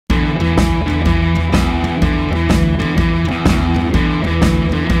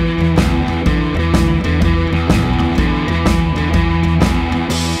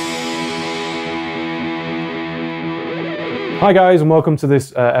Hi guys, and welcome to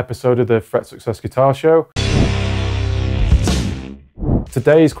this episode of the Fret Success Guitar Show.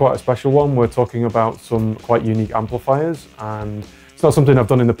 Today is quite a special one. We're talking about some quite unique amplifiers, and it's not something I've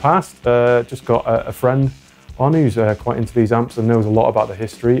done in the past. Just got a friend on who's quite into these amps and knows a lot about the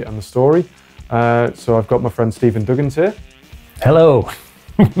history and the story. So I've got my friend Steven Duggins here. Hello.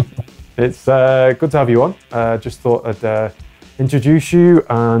 It's good to have you on. Just thought I'd introduce you,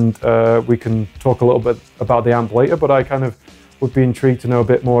 and we can talk a little bit about the amp later, but I kind of would be intrigued to know a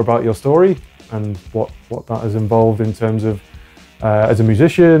bit more about your story and what that has involved in terms of as a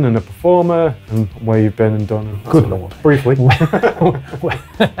musician and a performer, and where you've been and done. Good Lord. Briefly.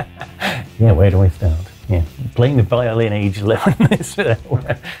 Yeah, where do I start? Yeah, playing the violin age 11. I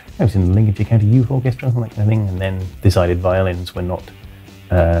was in the Lincolnshire County Youth Orchestra and that kind of thing, and then decided violins were not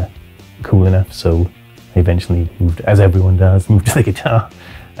cool enough, so I eventually moved, as everyone does, moved to the guitar.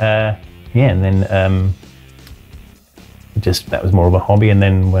 Yeah, and then just that was more of a hobby. And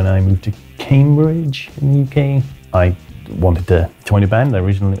then when I moved to Cambridge in the UK, I wanted to join a band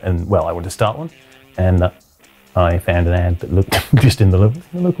originally, and well, I wanted to start one, and I found an ad that looked just in the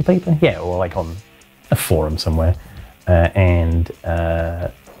local paper, yeah, or like on a forum somewhere, and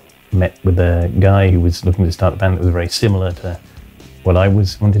met with a guy who was looking to start a band that was very similar to what I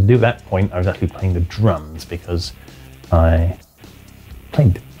wanted to do. At that point, I was actually playing the drums because I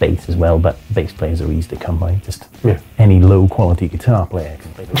played the bass as well, but bass players are easy to come by. Just any low quality guitar player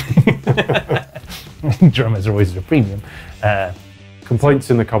can play the drummers are always at a premium.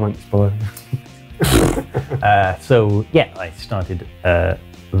 Complaints in the comments below. So yeah, I started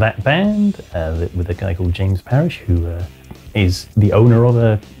that band with a guy called James Parrish, who is the owner of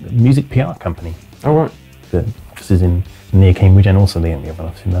a music PR company. Oh right. The offices in near Cambridge, and also they only have an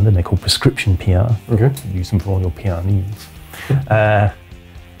office in London. They're called Prescription PR. Okay. Use them for all your PR needs.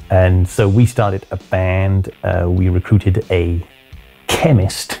 And so we started a band. We recruited a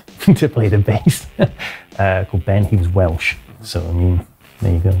chemist to play the bass called Ben. He was Welsh, so I mean,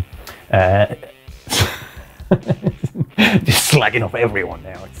 there you go. Just slagging off everyone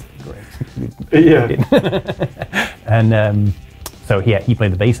now. It's great. Yeah. And so yeah, he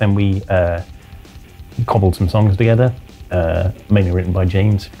played the bass, and we cobbled some songs together, mainly written by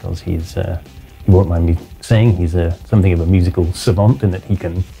James, because he's, he won't mind me saying, he's something of a musical savant in that he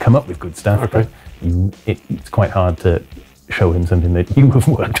can come up with good stuff. Okay. But it's quite hard to show him something that you have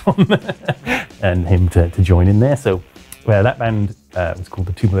worked on and him to join in there. So that band was called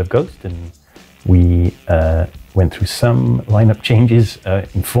the Tubular Ghost, and we went through some lineup changes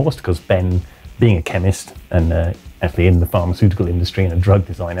enforced because Ben, being a chemist and actually in the pharmaceutical industry and a drug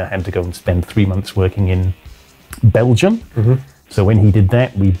designer, had to go and spend 3 months working in Belgium. Mm-hmm. So when he did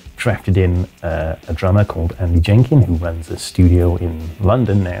that, we drafted in a drummer called Andy Jenkin, who runs a studio in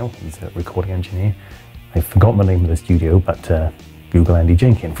London now. He's a recording engineer. I've forgotten the name of the studio, but Google Andy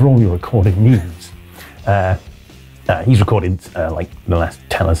Jenkin for all your recording news. He's recorded like the last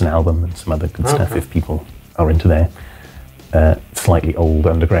Tellers album and some other good stuff if people are into their slightly old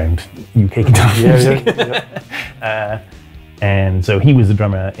underground UK guitar music. Yeah. And so he was the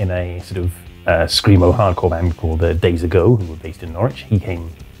drummer in a sort of screamo hardcore band called Days Ago, who were based in Norwich. He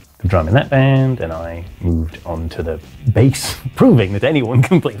came to drum in that band, and I moved on to the bass, proving that anyone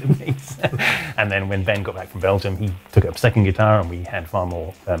can play the bass. And then when Ben got back from Belgium, he took up second guitar, and we had far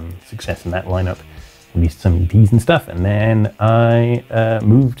more success in that lineup. Released some EPs and stuff, and then I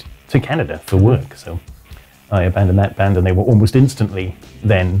moved to Canada for work. So I abandoned that band, and they were almost instantly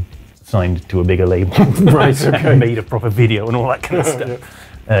then signed to a bigger label. Right, okay. And made a proper video and all that kind of stuff.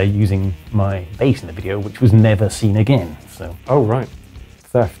 Using my bass in the video, which was never seen again. So. Oh right,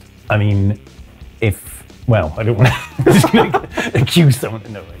 theft. I mean, well, I don't want to accuse someone.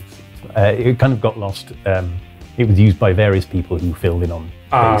 No, it kind of got lost. It was used by various people who filled in on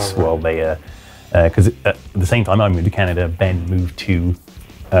bass while they, because at the same time I moved to Canada, Ben moved to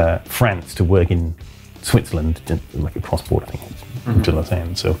France to work in Switzerland, like a cross-border thing, to Los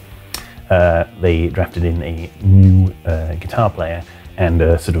Angeles. So they drafted in a new guitar player and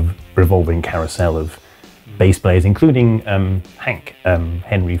a sort of revolving carousel of bass players, including Hank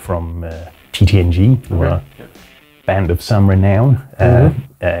Henry from TTNG, who are a band of some renown.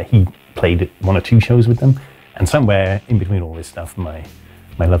 He played 1 or 2 shows with them, and somewhere in between all this stuff, my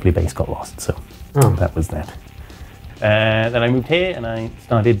lovely bass got lost, so that was that. Then I moved here, and I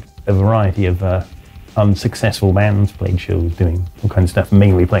started a variety of unsuccessful bands, played shows, doing all kinds of stuff,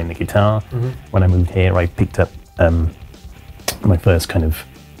 mainly playing the guitar. When I moved here, I picked up my first kind of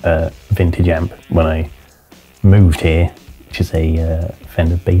vintage amp when I moved here, which is a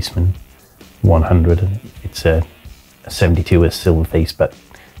Fender Bassman 100. It's a 72 with silver face, but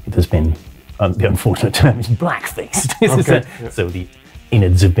it has been the unfortunate term is black-faced. Okay, So the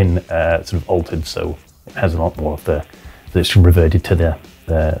innards have been sort of altered, so it has a lot more of the, so it's reverted to the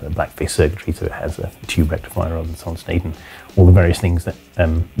black-face circuitry, so it has a tube rectifier rather than solid state, and all the various things that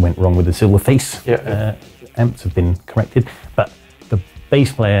went wrong with the silver face amps have been corrected. But the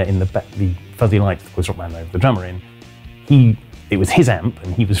bass player in the fuzzy lights, of course, ran over the drummer in, it was his amp,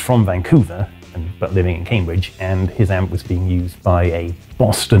 and he was from Vancouver, but living in Cambridge, and his amp was being used by a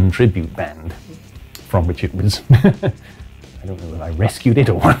Boston tribute band, from which it was, I don't know if I rescued it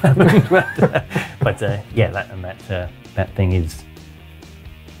or what happened, but yeah, that thing is,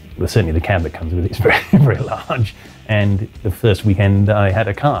 well, certainly the cab that comes with it is very, very large. And the first weekend I had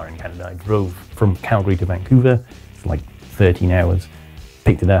a car in Canada, I drove from Calgary to Vancouver, it's like 13 hours,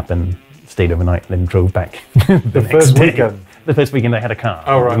 picked it up and stayed overnight, then drove back the first weekend? The first weekend I had a car.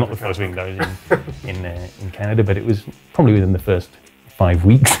 Oh, right. Not the first weekend I was in Canada, but it was probably within the first 5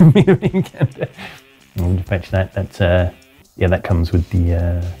 weeks of me being in Canada. And to fetch that, that comes with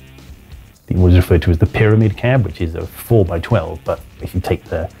what is referred to as the pyramid cab, which is a 4x12, but if you take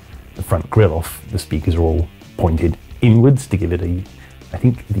the front grille off, the speakers are all pointed inwards to give it I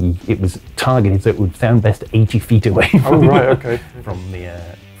think it was targeted so it would sound best 80 feet away from,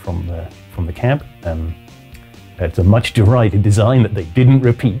 from the cab. It's a much derided design that they didn't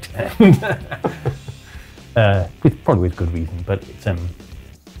repeat, probably with good reason, but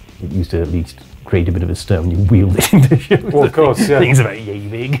it used to at least create a bit of a stir when you wheeled it into shows. Well, of course, yeah. Things about yay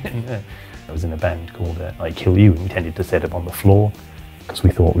big. I was in a band called I Kill You, and we tended to set up on the floor because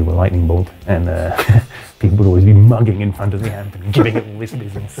we thought we were Lightning Bolt, and people would always be mugging in front of the amp and giving it all this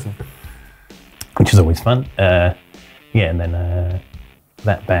business, which is always fun. And then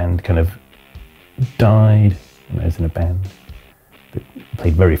that band kind of died. I was in a band that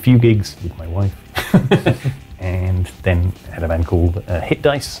played very few gigs with my wife, and then had a band called Hit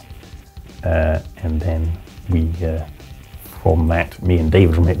Dice, and then we, from that, me and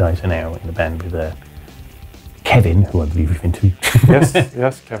David from Hit Dice are now in a band with Kevin, who I believe we've interviewed.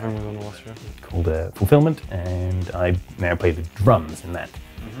 yes, Kevin was on the last show. Called Fulfillment, and I now play the drums in that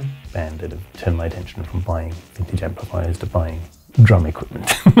band that have turned my attention from buying vintage amplifiers to buying drum equipment.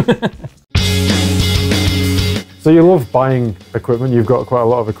 So you love buying equipment, you've got quite a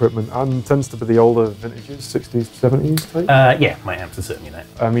lot of equipment, and tends to be the older vintages, 60s, 70s type? Yeah, my amps are certainly that.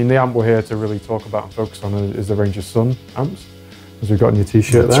 I mean, the amp we're here to really talk about and focus on is the range of Sunn Amps, as we've got on your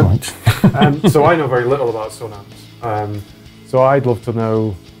t-shirt there. That's right. So I know very little about Sunn Amps. So I'd love to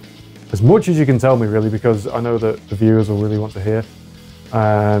know as much as you can tell me, really, because I know that the viewers will really want to hear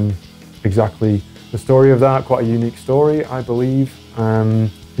exactly the story of that. Quite a unique story, I believe,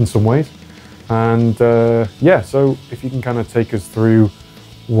 in some ways. And yeah, so if you can kind of take us through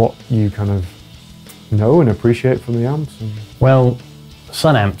what you kind of know and appreciate from the amps. Well,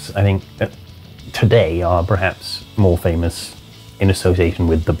 Sunn Amps, I think, today are perhaps more famous in association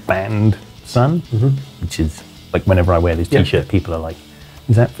with the band Sunn, which is like whenever I wear this t-shirt, people are like,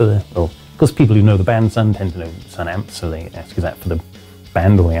 is that for the, well, because people who know the band Sunn tend to know Sunn Amps, so they ask, is that for the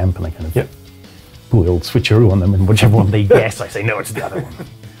band or the amp? And I kind of pull the old switcheroo on them, and whichever one they guess, I say, no, it's the other one.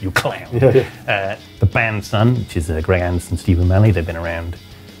 You clown. The band Sunn, which is Greg Anderson, Stephen Malley, they've been around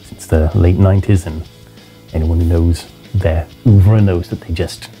since the late 90s, and anyone who knows their oeuvre knows that they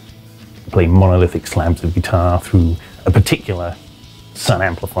just play monolithic slabs of guitar through a particular Sunn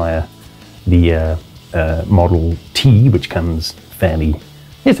amplifier, the Model T, which comes fairly,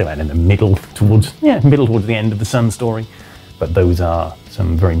 it's about in the middle towards the end of the Sunn story, but those are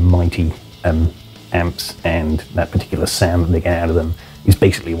some very mighty amps, and that particular sound that they get out of them is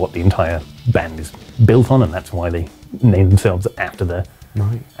basically what the entire band is built on, and that's why they name themselves after the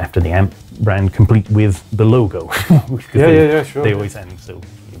amp brand, complete with the logo. Sure. They always end, so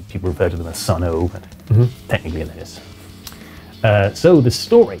people refer to them as Sunn O, but technically it is. So the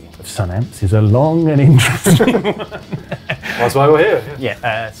story of Sunn Amps is a long and interesting one. That's why we're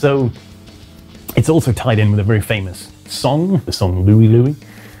here. So it's also tied in with a very famous song, the song Louie Louie.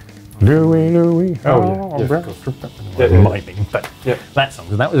 Louie Louie. Might be, but that song.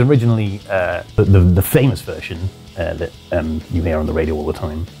 So that was originally the famous version that you hear on the radio all the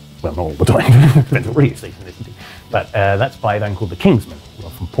time. Well, not all the time, depends what radio station listen to. But that's by a band called the Kingsmen, who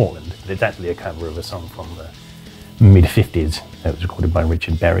are from Portland. But it's actually a cover of a song from the mid-50s that was recorded by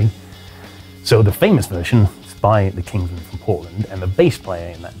Richard Berry. So the famous version is by the Kingsmen from Portland, and the bass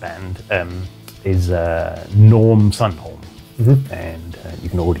player in that band is Norm Sundholm. And you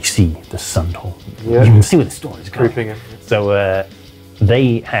can already see the Sundholm. You can see where the story is going. Creeping in. So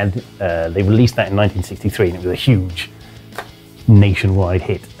they released that in 1963, and it was a huge nationwide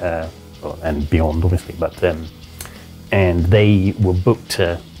hit, and beyond, obviously. But and they were booked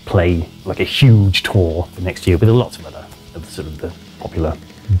to play like a huge tour the next year with lots of other of sort of the popular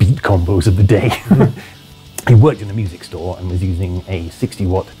beat combos of the day. He worked in a music store and was using a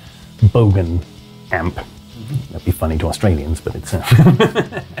 60-watt Bogan amp. That'd be funny to Australians, but it's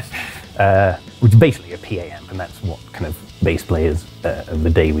which is basically a PA amp, and that's what kind of bass players of the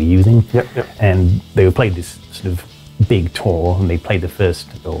day were using. Yep. And they would play this sort of big tour, and they played the first,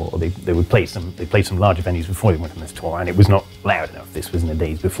 or they would play some larger venues before they went on this tour, and it was not loud enough. This was in the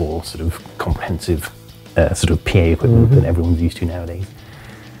days before sort of comprehensive sort of PA equipment that everyone's used to nowadays.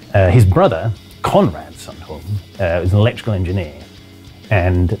 His brother, Conrad Sunn was an electrical engineer,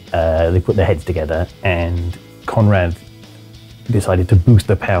 and they put their heads together, and Conrad decided to boost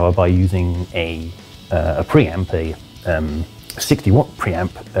the power by using a preamp, a 60-watt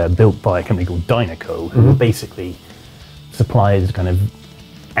preamp built by a company called Dynaco, who basically supplies kind of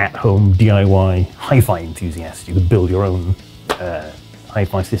at-home DIY hi-fi enthusiasts. You could build your own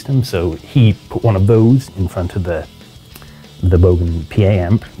hi-fi system. So he put one of those in front of the Bogan PA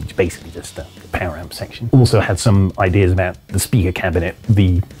amp, which is basically just a power amp section. Also had some ideas about the speaker cabinet,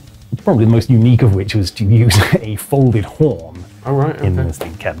 probably the most unique of which was to use a folded horn in the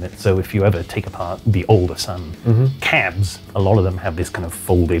speaker cabinet. So if you ever take apart the older Sunn cabs, a lot of them have this kind of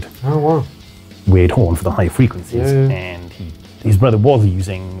folded weird horn for the high frequencies. And his brother was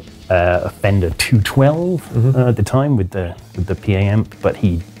using a Fender 212 at the time with the PA amp, but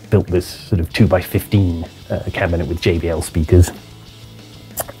he built this sort of 2x15 cabinet with JBL speakers,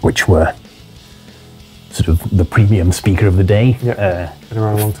 which were sort of the premium speaker of the day. Been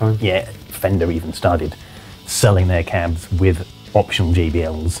around a long time. Yeah, Fender even started selling their cabs with optional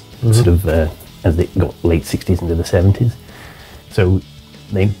JBLs, sort of as they got late 60s into the 70s. So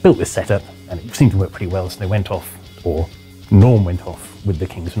they built this setup, and it seemed to work pretty well. So they went off, or Norm went off with the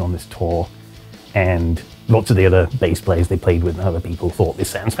Kingston on this tour, and lots of the other bass players they played with and other people thought, this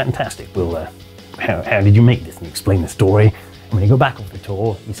sounds fantastic. Well, how did you make this? And he explained the story. And when he got back off the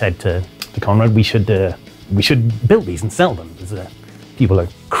tour, he said to Conrad, we should build these and sell them. People are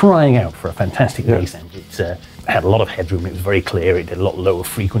crying out for a fantastic bass amp. It had a lot of headroom. It was very clear. It did a lot lower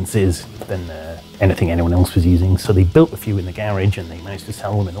frequencies than anything anyone else was using. So they built a few in the garage, and they managed to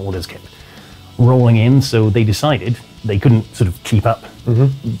sell them, and orders kept rolling in. So they decided they couldn't sort of keep up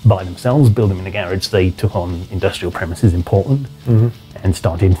by themselves, build them in the garage. They took on industrial premises in Portland and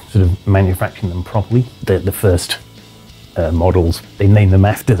started sort of manufacturing them properly. The first models, they named them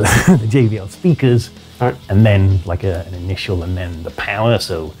after the JBL speakers, and then like an initial, and then the power.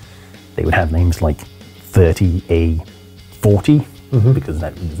 So they would have names like 30A40 because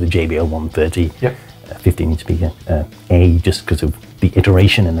that was the JBL 130, 15-inch speaker. A just because of the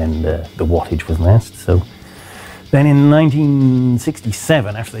iteration, and then the wattage was last. So then in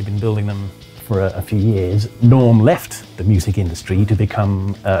 1967, after they'd been building them for a few years, Norm left the music industry to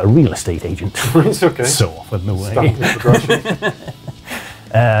become a real estate agent. It's okay. So off in the way.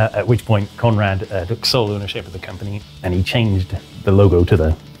 At which point Conrad took sole ownership of the company, and he changed the logo to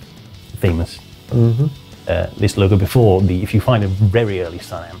the famous this logo. Before, if you find a very early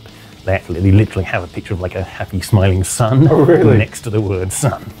Sunn amp, they literally have a picture of like a happy smiling sun next to the word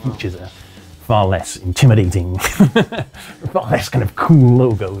Sunn, which is a far less intimidating, far less kind of cool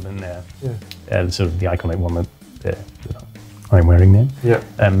logo than sort of the iconic one that I'm wearing there.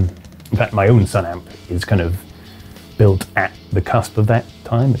 In fact, my own Sunn amp is kind of built at the cusp of that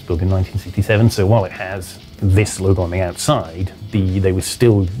time. It's built in 1967, so while it has this logo on the outside, they were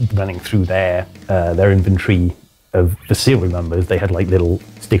still running through their inventory of the serial numbers. They had like little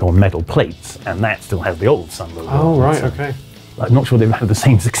stick-on metal plates, and that still has the old Sunn logo. Oh, right, okay. I'm not sure they would have the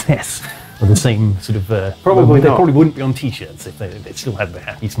same success, or the same sort of... Probably they not. Probably wouldn't be on T-shirts if they still had the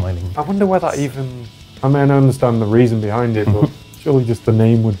happy smiling... I wonder where that even... I mean, I understand the reason behind it, but surely just the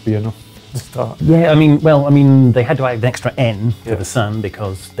name would be enough to start. Yeah, I mean, they had to add an extra N to the Sunn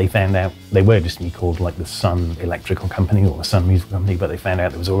because they found out they were just to be called like the Sunn Electrical Company or the Sunn Musical Company, but they found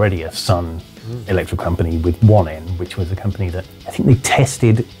out there was already a Sunn Electrical Company with one N, which was a company that I think they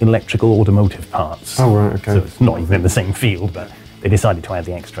tested electrical automotive parts. Oh, right, okay. So it's not even in the same field, but they decided to add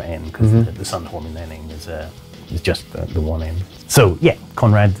the extra N because the Sunn horn in their name is just the one N. So yeah,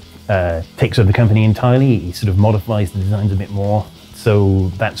 Conrad takes over the company entirely. He sort of modifies the designs a bit more. So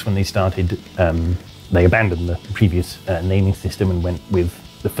that's when they started, they abandoned the previous naming system and went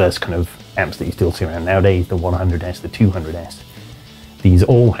with the first kind of amps that you still see around nowadays, the 100S, the 200S. These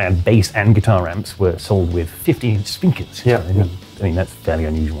all had bass and guitar amps, were sold with 15-inch speakers. I mean, that's fairly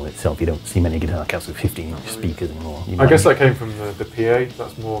unusual in itself. You don't see many guitar cabs with 15-inch speakers anymore. I guess that came from the PA,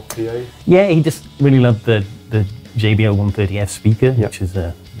 that's more PA. Yeah, he just really loved the JBL 130F speaker, which is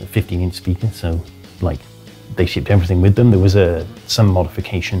a 15-inch speaker, so like they shipped everything with them. There was some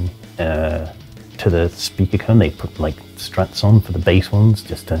modification to the speaker cone. They put like struts on for the bass ones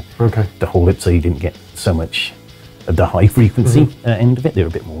just to hold it so you didn't get so much of the high frequency end of it. They were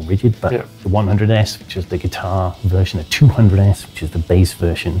a bit more rigid, but the 100S, which is the guitar version, the 200S, which is the bass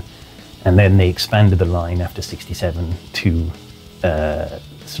version, and then they expanded the line after 67 to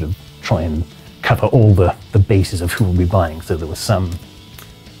sort of try and cover all the bases of who will be buying. So there were some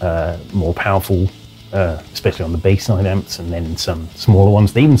more powerful, especially on the bass side amps, and then some smaller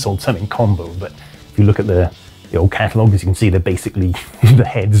ones. They even sold some in combo, but if you look at the old catalogue, as you can see, they're basically the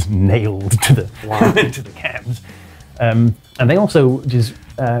heads nailed to the to the cabs. And they also, which is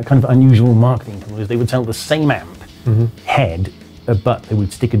kind of unusual marketing tool, is they would sell the same amp head, but they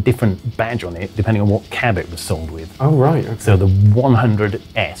would stick a different badge on it depending on what cab it was sold with. Oh, right. Okay. So the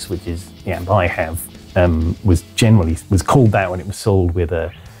 100S, which is the amp I have, was called that when it was sold with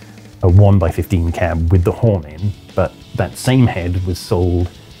a 1x15 cab with the horn in, but that same head was sold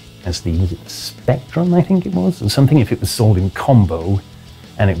as the Spectrum, I think it was, or something, if it was sold in combo,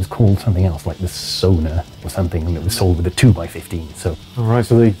 and it was called something else, like the Sona or something, and it was sold with a 2x15. So, all right,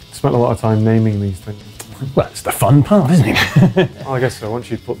 so they spent a lot of time naming these things. Well, it's the fun part, isn't it? I guess so. Once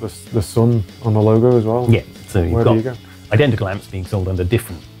you put the Sunn on the logo as well. Yeah, so you've got you go? Identical amps being sold under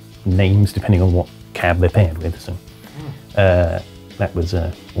different names depending on what cab they're paired with. So that was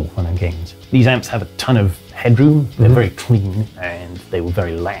all fun and games. These amps have a ton of headroom. They're very clean, and they were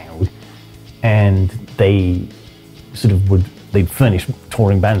very loud. And they sort of they'd furnish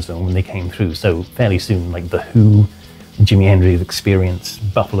touring bands though when they came through. So fairly soon, like The Who, Jimi Hendrix Experience,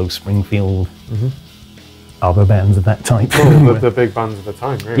 Buffalo Springfield, other bands of that type. Well, the big bands of the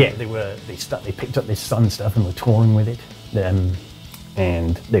time, really. Yeah, they picked up this Sunn stuff and were touring with it.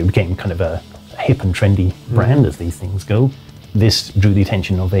 And they became kind of a hip and trendy brand as these things go. This drew the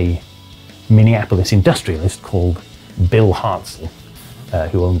attention of a Minneapolis industrialist called Bill Hartzell,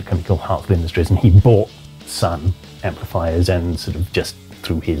 who owned a company called Hartzell Industries, and he bought Sunn Amplifiers and sort of just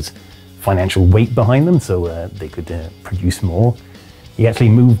threw his financial weight behind them so they could produce more. He actually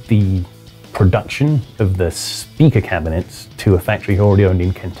moved the production of the speaker cabinets to a factory he already owned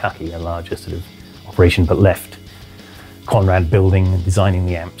in Kentucky, a larger sort of operation, but left Conrad building and designing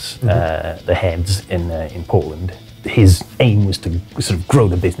the amps, the heads in Portland. His aim was to sort of grow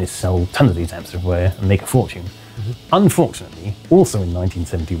the business, sell tons of these amps everywhere, and make a fortune. Unfortunately, also in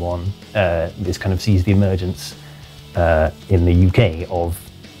 1971, this kind of sees the emergence in the UK of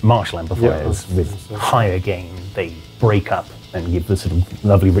Marshall amplifiers with higher gain. They break up and give the sort of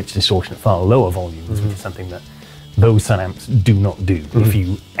lovely rich distortion at far lower volumes, which is something that those Sunn amps do not do. If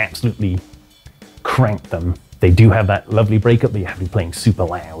you absolutely crank them, they do have that lovely breakup, but you have to be playing super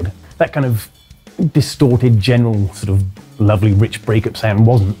loud. That kind of distorted, general sort of lovely, rich breakup sound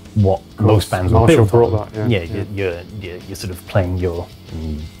wasn't what most bands were built on. You're sort of playing your,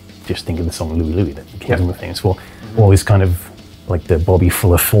 just think of the song Louie Louie that the Kings were famous for, all this kind of, like the Bobby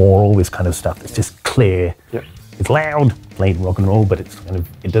Fuller 4, all this kind of stuff that's just clear. It's loud, played rock and roll, but it's kind of,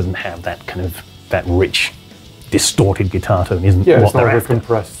 it doesn't have that kind of, that rich, distorted guitar tone, isn't what they're after.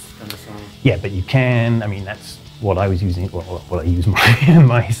 Compressed kind of sound. Yeah, but you can, I mean, that's what I was using, what I use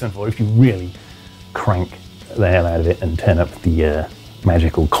my Sunn for. If you really crank the hell out of it and turn up the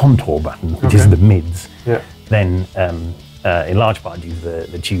magical contour button, which is the mids, then in large part use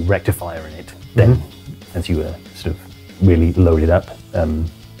the tube rectifier in it. Then as you sort of really load it up,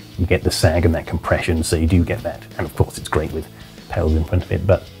 you get the sag and that compression, so you do get that. And of course it's great with pedals in front of it,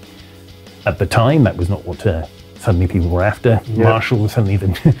 but at the time that was not what suddenly people were after. Marshall was suddenly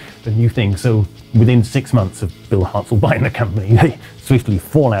the new thing. So within 6 months of Bill Hartzell buying the company, they swiftly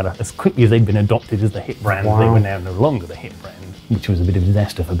fall out as quickly as they'd been adopted as the hit brand. They were now no longer the hit brand, which was a bit of a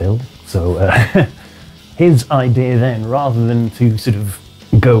disaster for Bill. So his idea then, rather than to sort of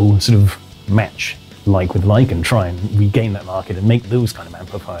go sort of match like with like and try and regain that market and make those kind of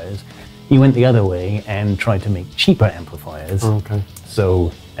amplifiers, he went the other way and tried to make cheaper amplifiers.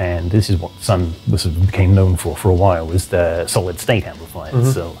 So, and this is what Sunn sort of became known for a while, was the solid state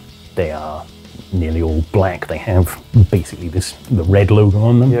amplifiers. So they are nearly all black. They have basically the red logo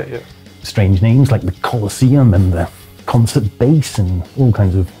on them. Strange names like the Coliseum and the Concert Bass and all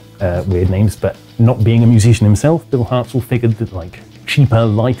kinds of weird names. But not being a musician himself, Bill Hartzell figured that like cheaper,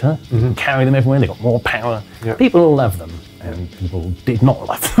 lighter, carry them everywhere. They got more power. People all love them, and people did not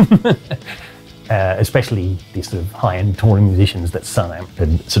love them. Especially these sort of high-end touring musicians that Sunn Amp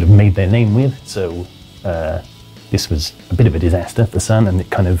had sort of made their name with. So this was a bit of a disaster for Sunn, and it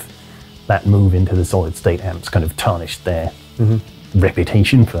kind of, that move into the solid state amps kind of tarnished their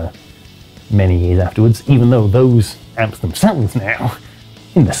reputation for many years afterwards, even though those amps themselves now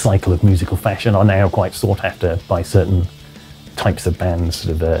in the cycle of musical fashion, are now quite sought after by certain types of bands.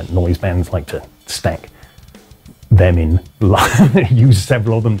 Sort of noise bands like to stack them in, use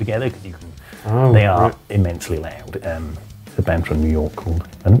several of them together because you can. They are immensely loud. A band from New York called,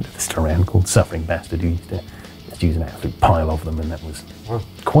 I don't know if it's still around, called Suffering Bastard, who used to just use an absolute pile of them, and that was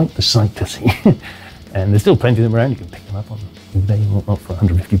quite the sight to see. And there's still plenty of them around. You can pick them up on eBay and whatnot for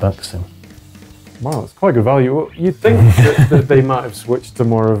 $150. So. Wow, that's quite good value. Well, you'd think that they might have switched to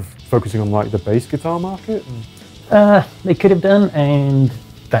more of focusing on like the bass guitar market. They could have done, and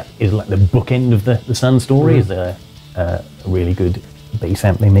that is like the bookend of the Sunn story. Is a really good bass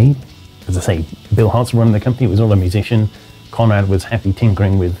amp they made. As I say, Bill Hart's running the company. Was all a musician. Conrad was happy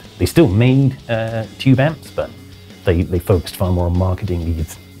tinkering with. They still made tube amps, but they focused far more on marketing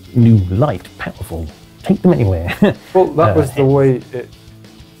these new, light, powerful. Take them anywhere. Well, that was the way it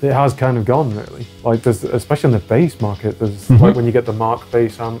has kind of gone, really. Like, there's, especially in the bass market, there's like when you get the Mark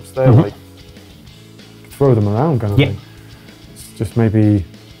bass amps, they're like throw them around kind of thing. It's just maybe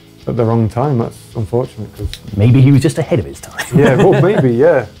at the wrong time. That's unfortunate because maybe he was just ahead of his time. Yeah, well, maybe,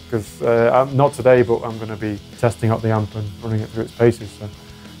 yeah. Because not today, but I'm going to be testing up the amp and running it through its paces, so I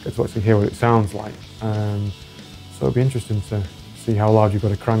get to actually hear what it sounds like. So it'll be interesting to see how loud you've got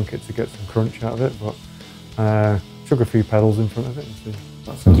to crank it to get some crunch out of it. But chuck a few pedals in front of it and see.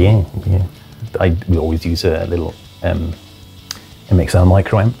 We always use a little MXR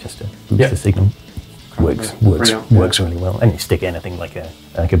micro amp just to boost the signal. Works really well, and you stick anything like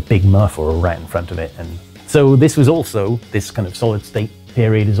a big muff or a rat in front of it. And so this was also, this kind of solid state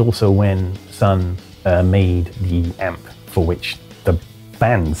period is also when Sunn made the amp for which the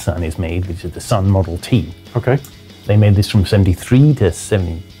band Sunn is made, which is the Sunn Model T. Okay. They made this from 73 to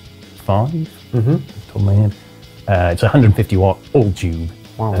 75, off the top of my head. It's 150 watt all tube.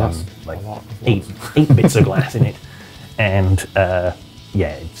 Wow, that's like a lot. Eight bits of glass in it, and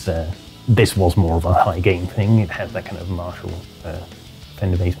it's this was more of a high gain thing. It had that kind of Marshall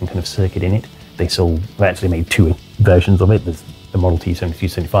Fender Bassman kind of circuit in it. They actually made two versions of it. There's the Model T 72,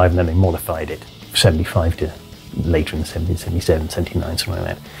 75, and then they modified it 75 to later in the 70s, 77, 79, something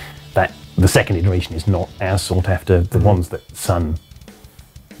like that. The second iteration is not as sought after. The ones that Sunn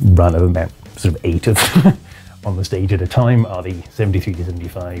run about sort of 8 of on the stage at a time are the 73 to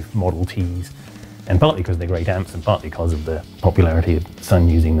 75 Model Ts, and partly because they're great amps and partly because of the popularity of Sunn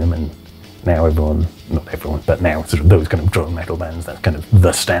using them, and now not everyone, but now sort of those kind of drone metal bands, that's kind of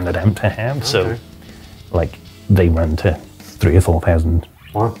the standard amp to have. Okay. So like they run to $3,000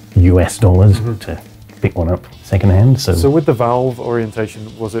 or $4,000 US dollars to pick one up secondhand. So with the valve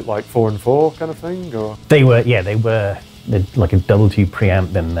orientation, was it like 4-and-4 kind of thing, or? They were like a double tube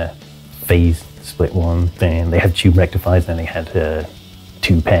preamp, then the phase split one, then they had tube rectifiers, then they had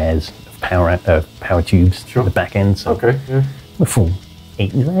 2 pairs of power tubes at the back end. So the full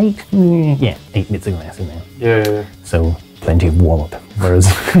 8 bits of glass in there. Yeah. So plenty of wallop. Whereas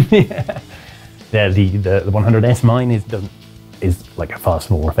the 100S mine is like a far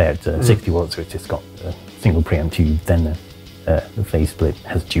smaller affair. It's 60 watts, so it's just got a single preamp tube. Then the phase split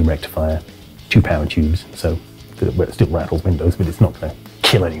has a tube rectifier, 2 power tubes. So it still rattles windows, but it's not going to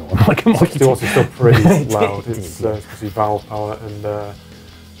kill anyone like a multi. 60 watts is still pretty loud. It's especially valve power, and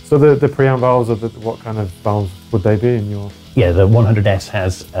so the preamp valves are what kind of valves would they be in your? Yeah, the 100S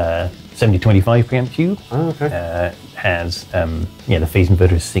has 7025 preamp tube. Oh, okay. Has the phase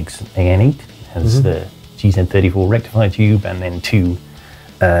inverter is 6AN8. Has the GZ34 rectifier tube, and then 2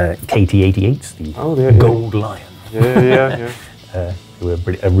 KT88s, the Gold Lion. Yeah. Who were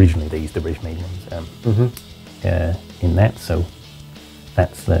originally they used the British made ones in that. So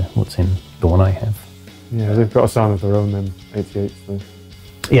that's what's in the one I have. Yeah, they've got a sound of their own, them 88s. So.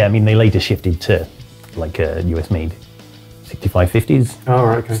 Yeah, I mean they later shifted to like US made 6550s. Oh,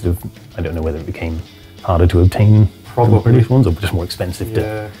 right, okay. Sort of, I don't know whether it became harder to obtain than the British ones, or just more expensive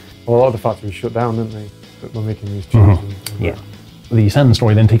to. Well, a lot of the factories shut down, didn't they? That were making these tubes. Yeah. The Sunn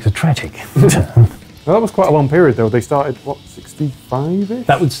story then takes a tragic turn. Well, that was quite a long period, though. They started, what, 65-ish?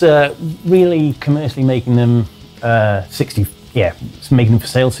 That was really commercially making them making them for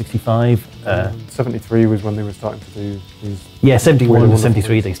sale, 65. 73 was when they were starting to do these. Yeah, 71 to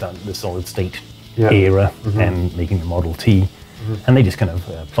 73 they started the solid state era and making the Model T. And they just kind of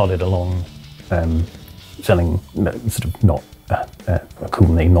plodded along, selling sort of not a cool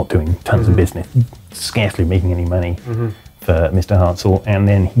name, not doing tons of business, scarcely making any money for Mr. Hartzell, and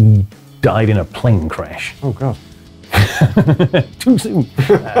then he died in a plane crash. Oh, God. Too soon.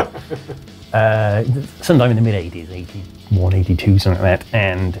 Sometime in the mid-80s, 81, 82, something like that,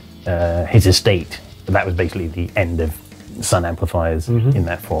 and his estate, that was basically the end of Sunn Amplifiers in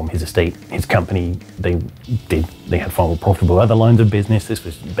that form. His estate, his company, they had far more profitable other lines of business. This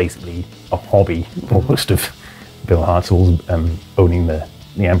was basically a hobby almost of Bill Hartzell's, owning the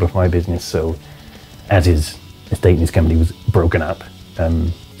amplifier business. So as his estate and his company was broken up,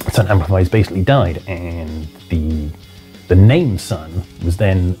 Sunn Amplifiers basically died, and the name Sunn was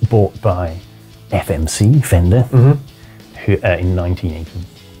then bought by FMC, Fender, who, in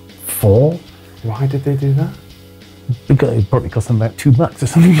 1984. Why did they do that? Because it probably cost them about $2 or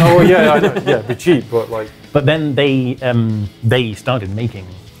something. Oh yeah, I know. Yeah, it'd be cheap, but like. But then they started making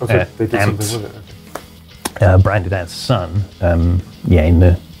they did amps, something with it. branded as Sunn. In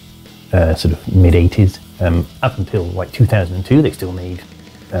the sort of mid '80s, up until like 2002, they still made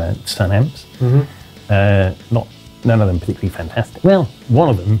Sunn Amps. None of them particularly fantastic. Well, one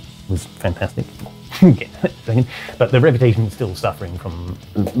of them was fantastic. But the reputation is still suffering from,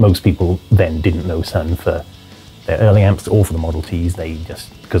 most people then didn't know Sunn for their early amps or for the Model Ts. They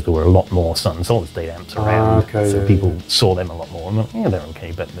just, because there were a lot more Sunn solid state amps around, so people saw them a lot more and went, yeah, they're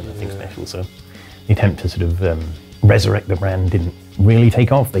okay, but they're nothing special. So the attempt to sort of resurrect the brand didn't really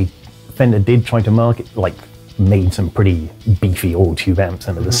take off. Fender did try to market, like made some pretty beefy all tube amps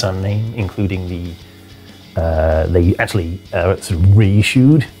under the Sunn name, including they actually sort of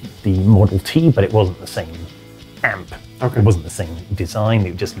reissued the Model T, but it wasn't the same amp. It wasn't the same design.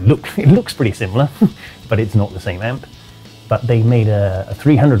 It just looks pretty similar, but it's not the same amp. But they made a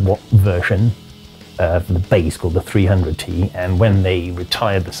 300 watt version for the bass called the 300T, and when they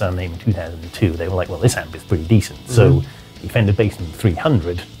retired the Sunn name in 2002, they were like, well, this amp is pretty decent. So the Fender Bassman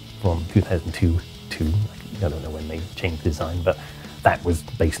 300 from 2002 to, I don't know when they changed the design, but that was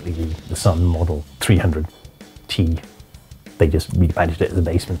basically the Sunn Model 300T. They just rebadged it as a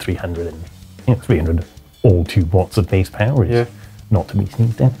Bassman 300, and 300 all 2 watts of bass power is not to be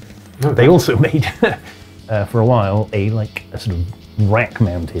sneezed at. No, they also made, for a while, a sort of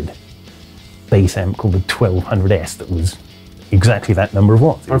rack-mounted bass amp called the 1200S that was exactly that number of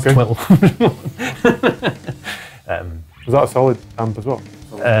watts. It was 1200 watts. Was that a solid amp as well?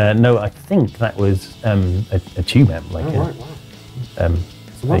 No, I think that was a tube amp.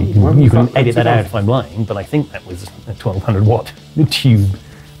 So you can edit that out if I'm lying, but I think that was a 1200 watt tube,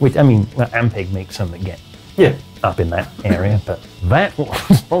 which, I mean, Ampeg makes some that get up in that area, but that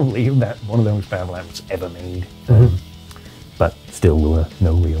was probably one of the most powerful amps ever made. But still, there were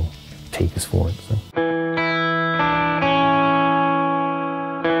no real takers for it.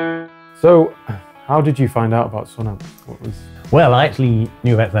 So how did you find out about Sunn Amps? Well, I actually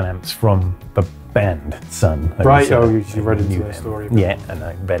knew about Sunn Amps from the band Sunn. Right, you read into their story. Yeah, and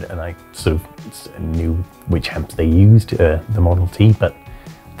I read it, and I sort of knew which amps they used, the Model T, but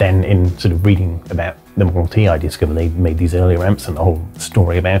then in sort of reading about the Model T, I discovered they made these earlier amps and the whole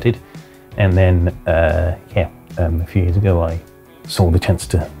story about it. And then, a few years ago, I saw the chance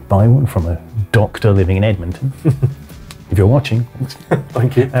to buy one from a doctor living in Edmonton. If you're watching.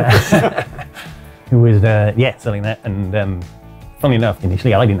 Thank you. Who was, selling that. And funny enough,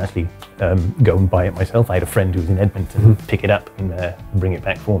 initially, I didn't actually go and buy it myself. I had a friend who was in Edmonton pick it up and bring it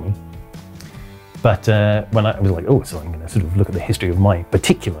back for me. But when I was like, so I'm going to sort of look at the history of my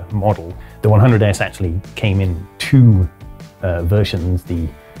particular model. The 100S actually came in 2 versions. In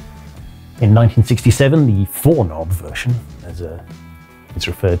 1967, the 4-knob version, as it's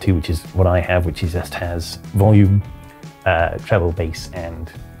referred to, which is what I have, which just has volume, treble, bass,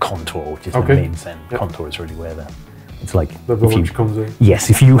 and contour, which is the mids, and contour is really where it's like the launch comes in. Yes,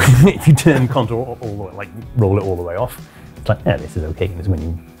 if you turn contour all the way, like roll it all the way off, it's like, this is okay. And it's when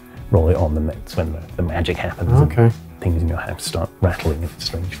you roll it on, that's when the magic happens. And things in your house start rattling at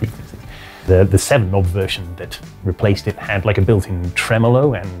strange frequencies. The 7-knob version that replaced it had like a built-in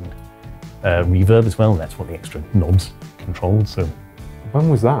tremolo and reverb as well. That's what the extra knobs controlled. So when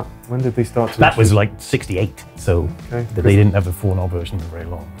was that? When did they start to? That was like 68. So they didn't have a 4-knob version for very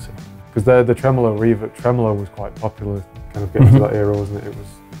long. So. Because the tremolo reverb, tremolo was quite popular, kind of getting to that era, wasn't it? It was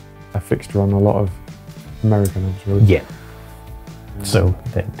a fixture on a lot of American amps, really. Yeah. So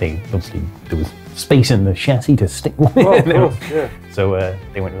they obviously, there was space in the chassis to stick one in. So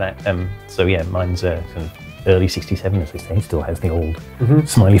they went with that. Mine's sort of early 67, as they say. It still has the old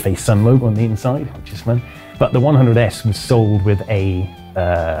smiley face Sunn logo on the inside, which is fun. But the 100S was sold with a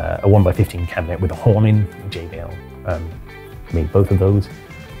 1x15 cabinet with a horn in. JBL made both of those.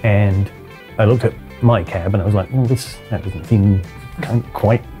 And I looked at my cab and I was like, well, that doesn't seem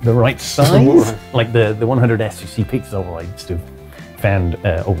quite the right size. Like the 100S you see pictures of, I just have found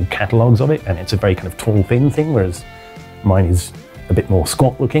old catalogues of it, and it's a very kind of tall, thin thing, whereas mine is a bit more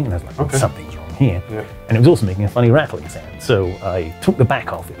squat looking, and I was like, something's wrong here. Yeah. And it was also making a funny rattling sound. So I took the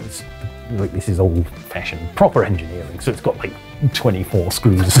back off. It was like, this is old-fashioned, proper engineering. So it's got like 24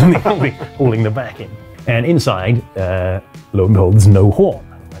 screws or something holding the back in. And inside, lo and behold, there's no horn.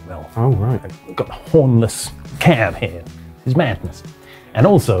 I'm like, well, oh, right. I've got a hornless cab here. This is madness. And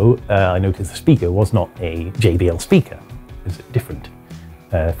also, I noticed the speaker was not a JBL speaker. It was a different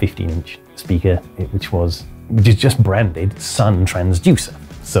 15-inch speaker, which is just branded Sunn Transducer.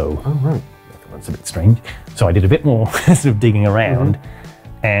 So, oh, right. That's a bit strange. So I did a bit more sort of digging around,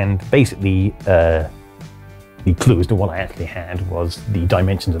 and basically the clue as to what I actually had was the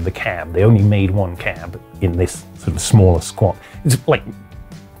dimensions of the cab. They only made one cab in this sort of smaller squat. It's like,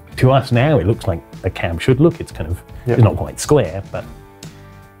 to us now, it looks like a cab should look. It's kind of, it's not quite square, but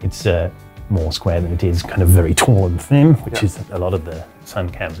it's more square than it is kind of very tall and thin, which is a lot of the Sunn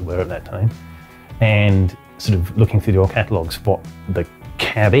cabs were at that time. And sort of looking through your catalogues, what the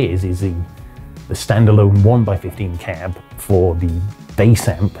cab is the standalone 1x15 cab for the bass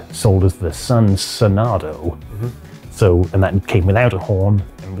amp sold as the Sunn Sonado. So, and that came without a horn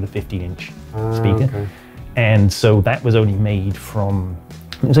and with a 15-inch speaker. Okay. And so that was only made from,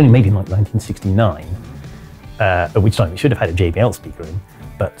 it was only made in like 1969, at which time it should have had a JBL speaker in.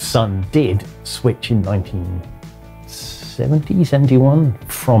 But Sunn did switch in 1970, 71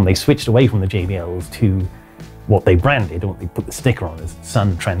 they switched away from the JBLs to what they branded, or what they put the sticker on as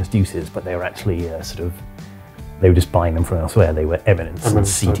Sunn Transducers, but they were actually they were just buying them from elsewhere. They were Eminence and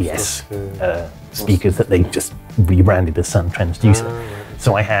CTS speakers that they just rebranded as Sunn Transducer.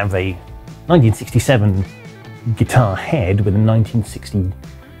 So I have a 1967 guitar head with a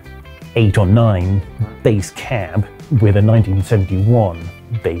 1968 or 9 bass cab with a 1971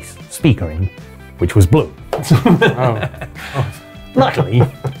 bass speaker in, which was blue. Luckily,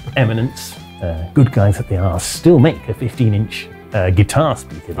 Eminence, good guys that they are, still make a 15-inch guitar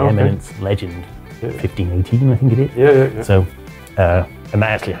speaker, the Eminence Legend 1518, I think it is. Yeah. So, and that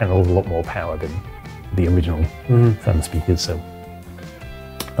actually handles a lot more power than the original Sunn speakers. So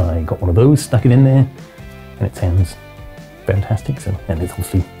I got one of those, stuck it in there, and it sounds fantastic. So, and it's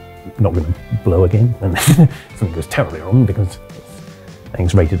obviously not going to blow again when something goes terribly wrong, because I think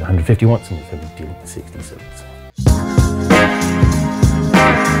it's rated 150 watts and it's only dealing with 60.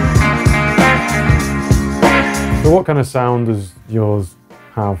 So what kind of sound does yours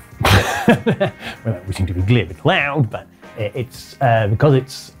have? Without wishing to be glib, it's loud, but it's because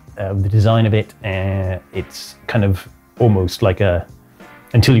it's the design of it. It's kind of almost like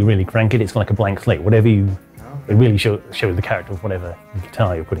until you really crank it, it's like a blank slate. Whatever you, it really shows the character of whatever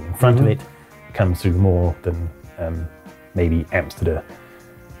guitar you're putting in front of it. It comes through more than maybe amps that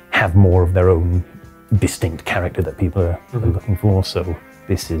have more of their own distinct character that people are looking for. So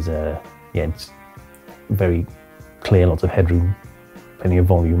this is it's very clear, lots of headroom, plenty of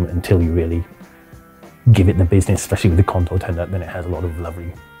volume until you really give it the business, especially with the contour turned up. Then it has a lot of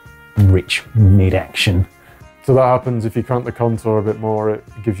lovely, rich mid-action. So that happens if you crank the contour a bit more, it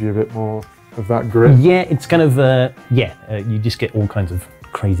gives you a bit more of that grit? Yeah, it's kind of, you just get all kinds of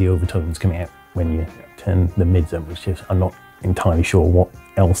crazy overtones coming out when you turn the mids up, which is, I'm not entirely sure what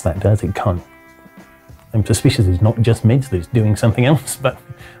else that does. It can't, I'm suspicious it's not just mids, that it's doing something else, but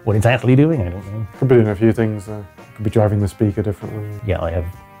what it's actually doing, I don't know. Could be doing a few things. Could be driving the speaker differently. Yeah, I have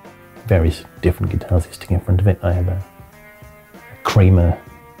various different guitars sitting in front of it. I have a Kramer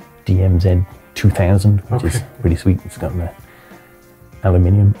DMZ 2000, which is pretty sweet. It's got an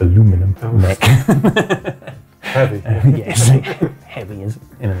aluminum neck. Heavy. Yes, heavy as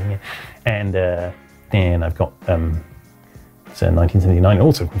anything. And then I've got it's 1979,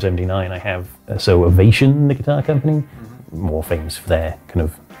 also from 79. I have Ovation, the guitar company, more famous for their kind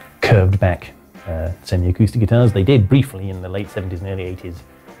of curved back semi-acoustic guitars. They did briefly in the late 70s and early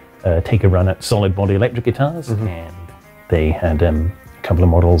 80s take a run at solid body electric guitars, and they had a couple of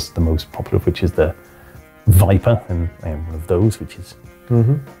models, the most popular of which is the Viper, and I have one of those, which is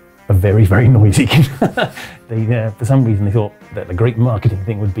a very, very noisy guitar. They, for some reason, they thought that the great marketing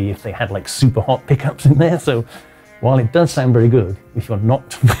thing would be if they had like super hot pickups in there. So while it does sound very good, if you're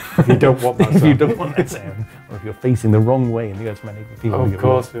not, if you don't want that sound, if you don't want that sound, or if you're facing the wrong way in the automatic field,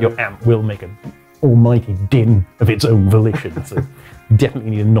 your amp will make an almighty din of its own volition. So you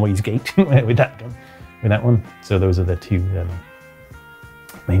definitely need a noise gate with that one. So those are the two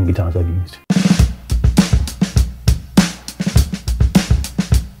main guitars I've used.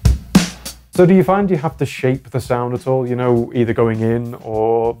 So do you find you have to shape the sound at all? You know, either going in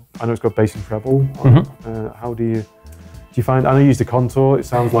or, I know it's got bass and treble. How do you find, I know you use the contour, it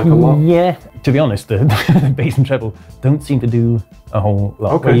sounds like a lot. Yeah, to be honest, the bass and treble don't seem to do a whole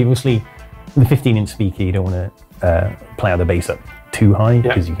lot. Okay. Obviously, with the 15-inch speaker, you don't want to plough the bass up too high,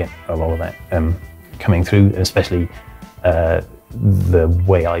 because you get a lot of that coming through, especially the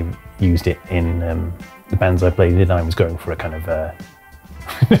way I used it in the bands I played in. I was going for a kind of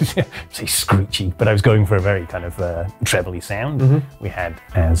say screechy, but I was going for a very kind of trebly sound. We had,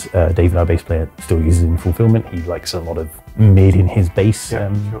 as David, our bass player, still uses in Fulfillment, he likes a lot of mid in his bass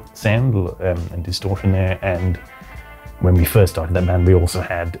sound and distortion there. And when we first started that band, we also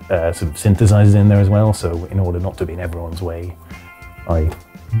had sort of synthesizers in there as well. So in order not to be in everyone's way, I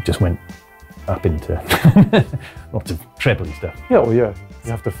just went up into lots of trebly stuff. Yeah, well, yeah,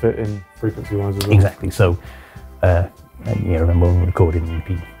 you have to fit in frequency-wise as well. Exactly. So, I remember when we were recording the EP,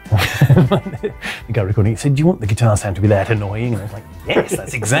 the guy recording, he said, "Do you want the guitar sound to be that annoying?" And I was like, "Yes,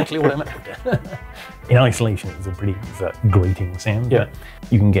 that's exactly what I'm after." In isolation, it's a grating sound. Yeah. But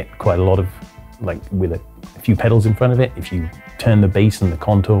you can get quite a lot of, like, with a few pedals in front of it. If you turn the bass and the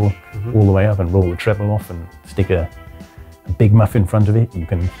contour all the way up and roll the treble off and stick a big muff in front of it, you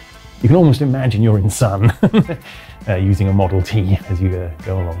can almost imagine you're in Sunn using a Model T as you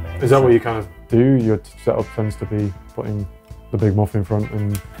go along there. Is that what you kind of do? Your setup tends to be putting the big muff in front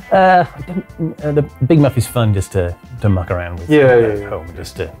and... the big muff is fun just to muck around with at home,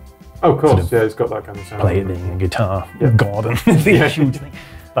 just to... Oh, of course, sort of it's got that kind of sound. Play it being a guitar god and the huge thing.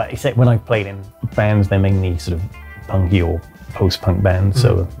 But except when I've played in bands, they're mainly sort of punky or post-punk bands,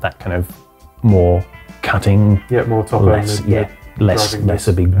 so that kind of more cutting, more top less, end, less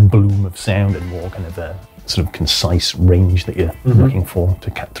a big bloom of sound, and more kind of a sort of concise range that you're looking for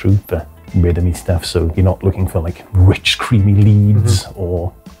to cut through the rhythmy stuff. So you're not looking for like rich, creamy leads,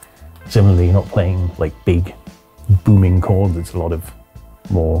 or similarly, you're not playing like big, booming chords. It's a lot of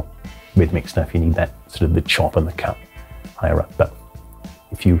more rhythmic stuff. You need that sort of the chop and the cut higher up. But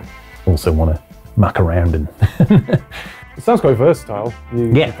if you also want to muck around and it sounds quite versatile. I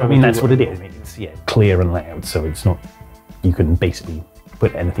mean, that's what it is. I mean, it's clear and loud, so it's not, you can basically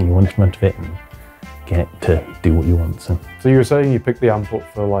put anything you want in front of it and get it to do what you want. So you were saying you picked the amp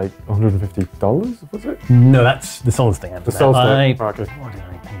up for like $150, was it? No, that's the solid state amp. The solid state, what did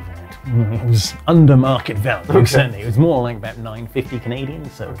I pay for that? It was under market value, certainly. It was more like about $9.50 Canadian.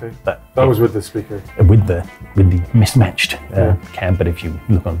 So, but that was with the speaker, with the mismatched cab. But if you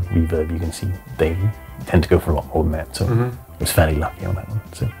look on Reverb, you can see they tend to go for a lot more than that. So I was fairly lucky on that one.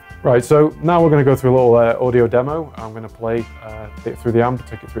 So. Right, so now we're going to go through a little audio demo. I'm going to play it through the amp,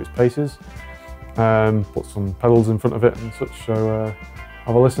 take it through its paces, put some pedals in front of it and such. So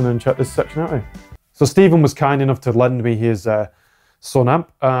have a listen and check this section out here. So Steven was kind enough to lend me his Sunn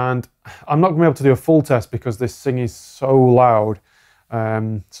Amp, and I'm not going to be able to do a full test because this thing is so loud.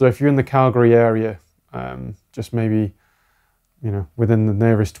 So if you're in the Calgary area, just maybe, within the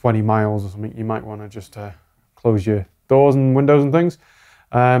nearest 20 miles or something, you might want to just close your doors and windows and things.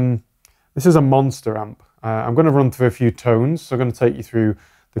 This is a monster amp. I'm going to run through a few tones, so I'm going to take you through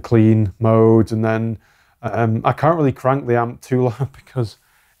the clean modes, and then I can't really crank the amp too loud because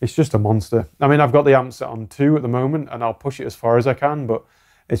it's just a monster. I mean, I've got the amp set on 2 at the moment, and I'll push it as far as I can, but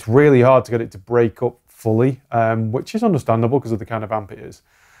it's really hard to get it to break up fully, which is understandable because of the kind of amp it is.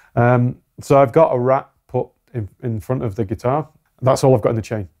 So I've got a rat put in front of the guitar. That's all I've got in the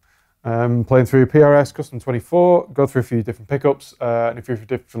chain. Playing through PRS Custom 24, go through a few different pickups and a few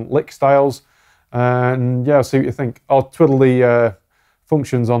different lick styles, and yeah, see what you think. I'll twiddle the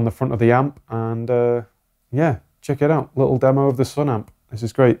functions on the front of the amp, and yeah, check it out. Little demo of the Sunn Amp. This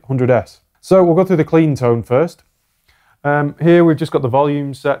is great, 100S. So we'll go through the clean tone first. Here we've just got the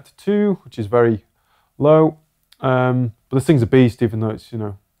volume set to 2, which is very low, but this thing's a beast, even though it's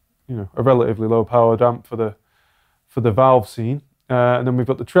a relatively low powered amp for the valve scene. And then we've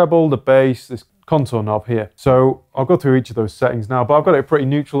got the treble, the bass, this contour knob here. So I'll go through each of those settings now, but I've got it pretty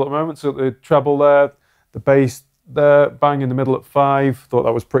neutral at the moment. So the treble there, the bass there, bang in the middle at 5. Thought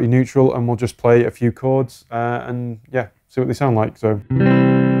that was pretty neutral, and we'll just play a few chords and yeah, see what they sound like. So.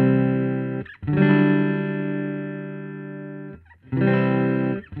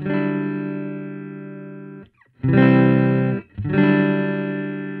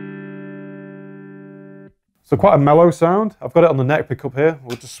 So quite a mellow sound. I've got it on the neck pickup here.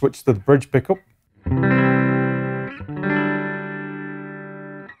 We'll just switch to the bridge pickup. You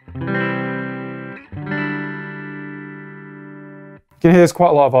can hear there's quite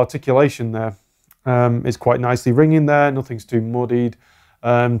a lot of articulation there. It's quite nicely ringing there, nothing's too muddied,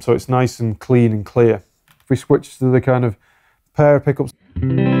 so it's nice and clean and clear. If we switch to the kind of pair of pickups,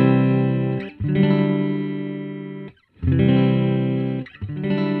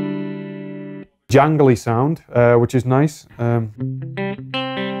 jangly sound, which is nice.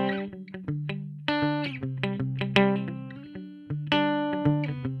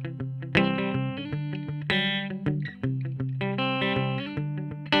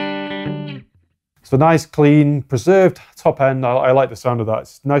 So nice, clean, preserved top end. I like the sound of that.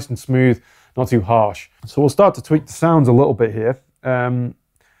 It's nice and smooth, not too harsh. So we'll start to tweak the sounds a little bit here. I'm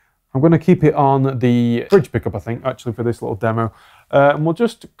going to keep it on the bridge pickup, I think, actually, for this little demo. And we'll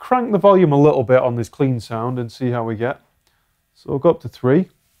just crank the volume a little bit on this clean sound and see how we get. So we'll go up to 3.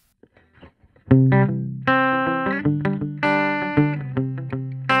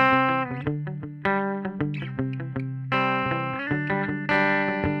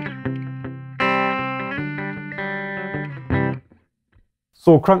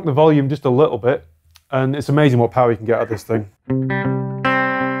 So we'll crank the volume just a little bit, and it's amazing what power you can get out of this thing.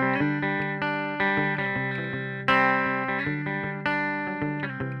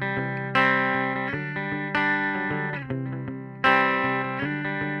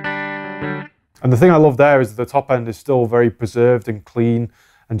 And the thing I love there is the top end is still very preserved and clean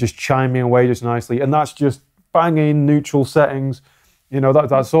and just chiming away just nicely. And that's just banging neutral settings. You know,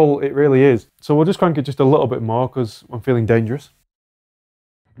 that's all it really is. So we'll just crank it just a little bit more because I'm feeling dangerous.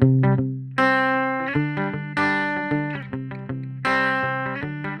 So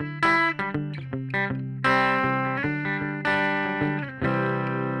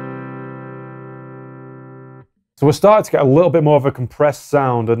we're starting to get a little bit more of a compressed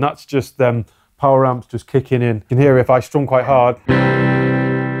sound, and that's just them power amps just kicking in. You can hear if I strum quite hard,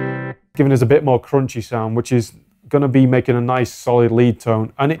 giving us a bit more crunchy sound, which is going to be making a nice solid lead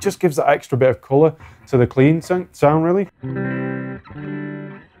tone, and it just gives that extra bit of colour to the clean sound really.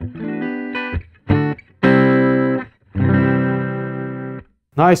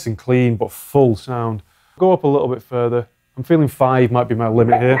 Nice and clean, but full sound. Go up a little bit further. I'm feeling 5 might be my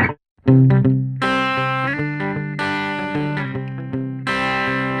limit here.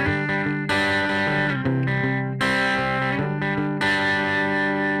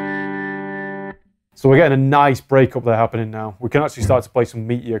 So we're getting a nice breakup there happening now. We can actually start to play some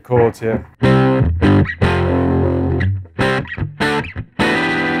meatier chords here.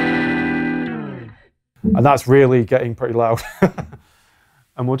 And that's really getting pretty loud.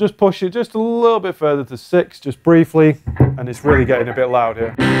 And we'll just push it just a little bit further to 6, just briefly, and it's really getting a bit loud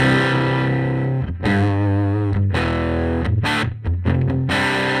here.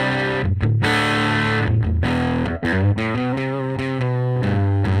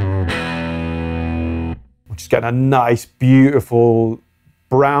 We're just getting a nice, beautiful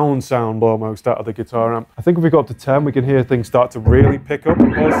brown sound almost out of the guitar amp. I think if we go up to 10, we can hear things start to really pick up.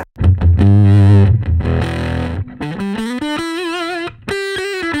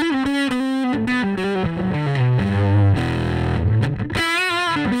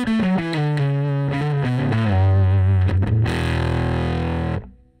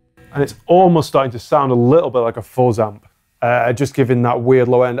 And it's almost starting to sound a little bit like a fuzz amp, just giving that weird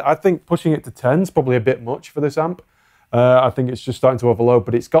low end. I think pushing it to 10 is probably a bit much for this amp. I think it's just starting to overload,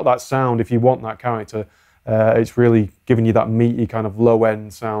 but it's got that sound if you want that character. It's really giving you that meaty kind of low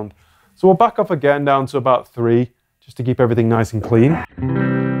end sound. So we'll back off again down to about 3, just to keep everything nice and clean.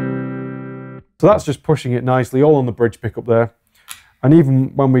 So that's just pushing it nicely, all on the bridge pickup there. And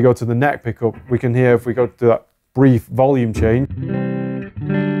even when we go to the neck pickup, we can hear if we go to that brief volume change.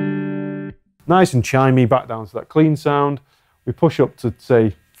 Nice and chimey, back down to that clean sound. We push up to,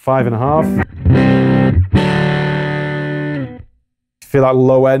 say, 5.5. Feel that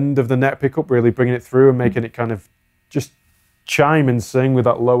low end of the neck pickup really bringing it through and making it kind of just chime and sing with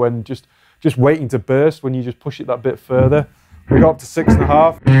that low end, just waiting to burst when you just push it that bit further. We go up to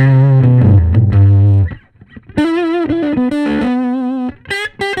 6.5.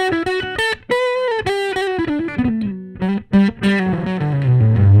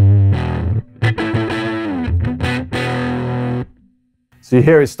 So you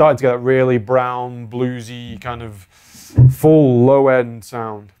hear it's starting to get that really brown, bluesy, kind of full low-end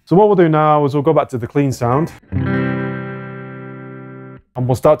sound. So what we'll do now is we'll go back to the clean sound. And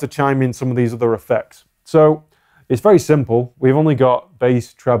we'll start to chime in some of these other effects. So it's very simple. We've only got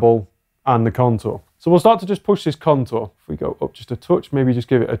bass, treble, and the contour. So we'll start to just push this contour. If we go up just a touch, maybe just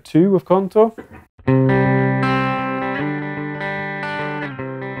give it a 2 of contour.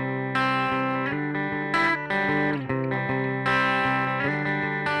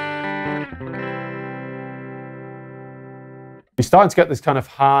 You're starting to get this kind of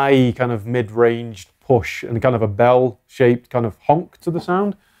high, kind of mid-ranged push and kind of a bell-shaped kind of honk to the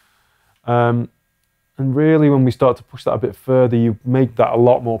sound. And really, when we start to push that a bit further, you make that a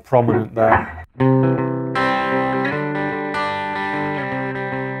lot more prominent there.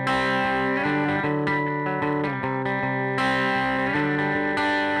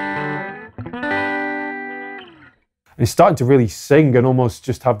 And it's starting to really sing and almost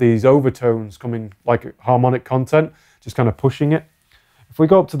just have these overtones coming like harmonic content, just kind of pushing it. If we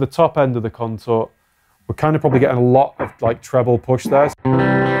go up to the top end of the contour, we're kind of probably getting a lot of like treble push there.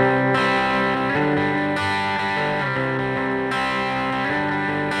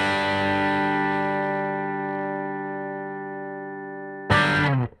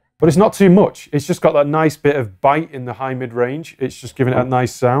 But it's not too much. It's just got that nice bit of bite in the high mid range. It's just giving it a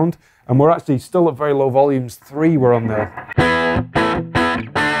nice sound. And we're actually still at very low volumes. 3 we're on there.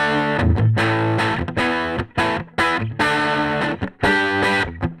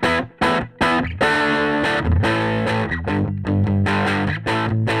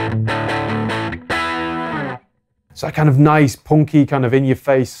 It's that kind of nice, punky, kind of in your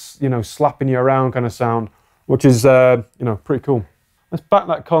face, you know, slapping you around kind of sound, which is, you know, pretty cool. Let's back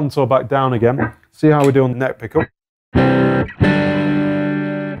that contour back down again. See how we do on the neck pickup.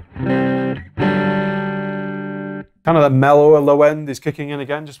 Kind of that mellower low end is kicking in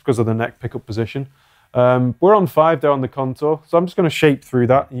again just because of the neck pickup position. We're on 5 there on the contour, so I'm just going to shape through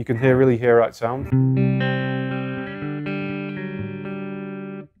that and you can really hear that sound.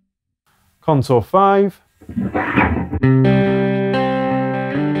 Contour 5.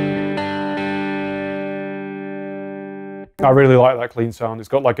 I really like that clean sound. It's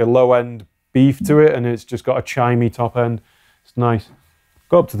got like a low end beef to it and it's just got a chimey top end. It's nice.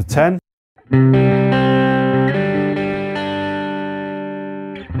 Go up to the 10.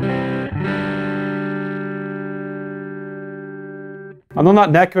 And on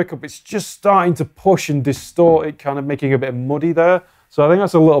that neck pickup, it's just starting to push and distort it, kind of making a bit muddy there. So I think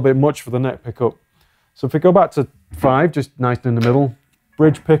that's a little bit much for the neck pickup. So if we go back to 5, just nice in the middle,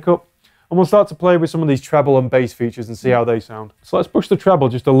 bridge pickup, and we'll start to play with some of these treble and bass features and see how they sound. So let's push the treble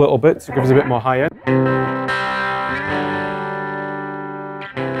just a little bit so it gives us a bit more high end.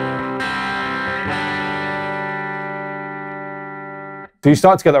 So you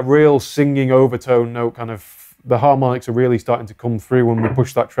start to get that real singing overtone note, kind of, the harmonics are really starting to come through when we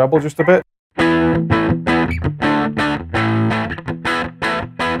push that treble just a bit.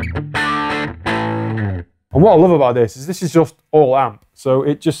 And what I love about this is just all amp, so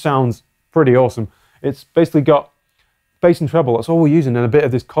it just sounds pretty awesome. It's basically got bass and treble, that's all we're using, and a bit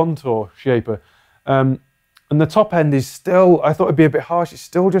of this contour shaper. And the top end is still, I thought it'd be a bit harsh, it's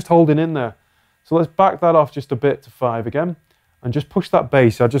still just holding in there. So let's back that off just a bit to 5 again, and just push that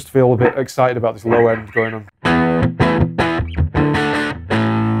bass. I just feel a bit excited about this low end going on.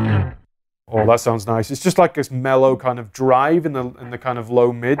 Oh, that sounds nice. It's just like this mellow kind of drive in the kind of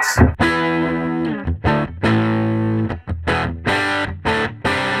low mids.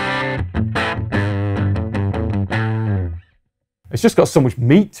 It's just got so much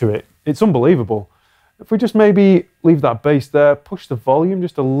meat to it. It's unbelievable. If we just maybe leave that bass there, push the volume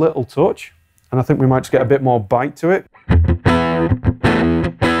just a little touch, and I think we might just get a bit more bite to it.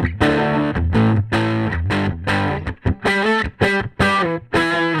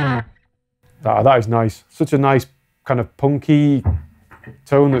 That is nice. Such a nice kind of punky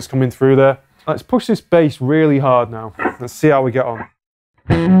tone that's coming through there. Let's push this bass really hard now. Let's see how we get on.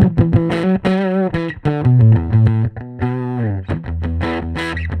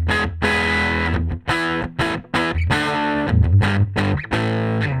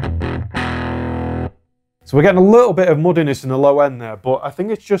 So we're getting a little bit of muddiness in the low end there, but I think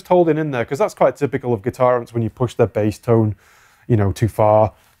it's just holding in there because that's quite typical of guitar amps when you push their bass tone, you know, too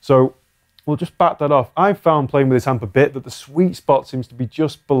far. So we'll just back that off. I've found playing with this amp a bit that the sweet spot seems to be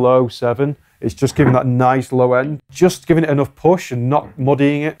just below 7. It's just giving that nice low end, just giving it enough push and not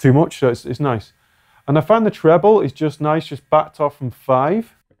muddying it too much, so it's nice. And I find the treble is just nice, just backed off from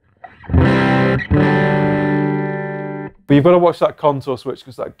 5. But you've got to watch that contour switch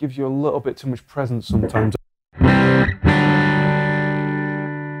because that gives you a little bit too much presence sometimes.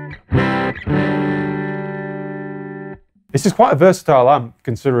 This is quite a versatile amp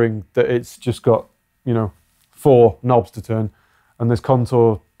considering that it's just got, you know, 4 knobs to turn and this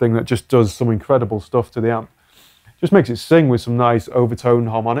contour thing that just does some incredible stuff to the amp. Just makes it sing with some nice overtone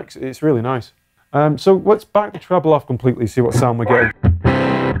harmonics. It's really nice. So let's back the treble off completely, see what sound we're getting.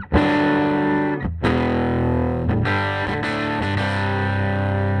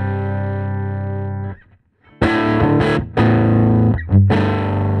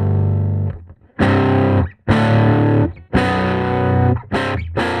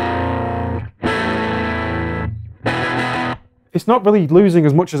 It's not really losing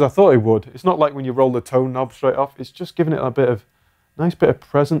as much as I thought it would. It's not like when you roll the tone knob straight off. It's just giving it a bit of nice bit of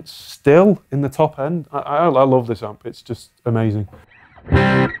presence still in the top end. I love this amp. It's just amazing.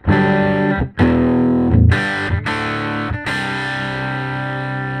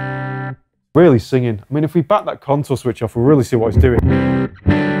 Really singing. I mean, if we back that contour switch off, we'll really see what it's doing.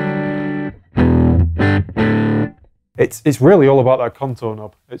 it's really all about that contour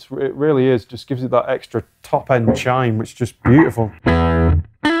knob. It really is. Just gives it that extra top end chime, which is just beautiful.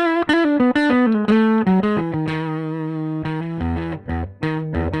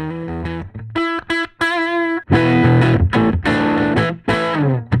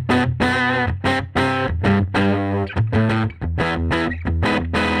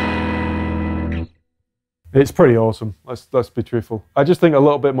 It's pretty awesome, let's be truthful. I just think a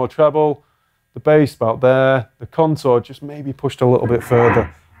little bit more treble, the bass about there, the contour just maybe pushed a little bit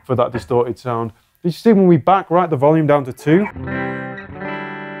further for that distorted sound. Did you see when we back right the volume down to 2?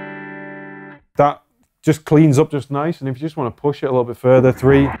 That just cleans up just nice, and if you just want to push it a little bit further,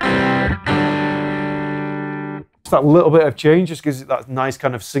 3. Just that little bit of change just gives it that nice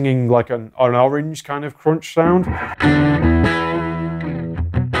kind of singing, like an orange kind of crunch sound.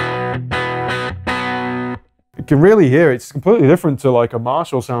 You can really hear it's completely different to like a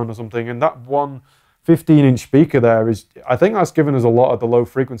Marshall sound or something, and that one 15-inch speaker there is, I think that's given us a lot of the low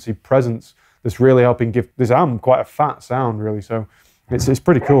frequency presence that's really helping give this amp quite a fat sound really, so it's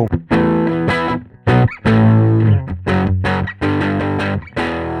pretty cool.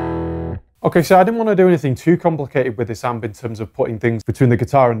 Okay, so I didn't want to do anything too complicated with this amp in terms of putting things between the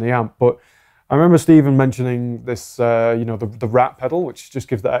guitar and the amp, but I remember Steven mentioning this, you know, the rat pedal, which just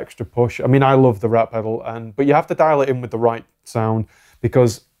gives that extra push. I mean, I love the rat pedal, but you have to dial it in with the right sound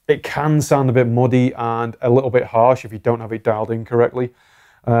because it can sound a bit muddy and a little bit harsh if you don't have it dialed in correctly.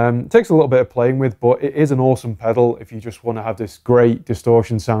 It takes a little bit of playing with, but it is an awesome pedal if you just want to have this great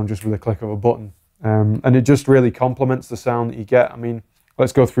distortion sound just with a click of a button. And it just really complements the sound that you get. I mean,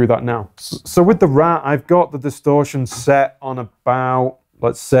 let's go through that now. So with the rat, I've got the distortion set on about,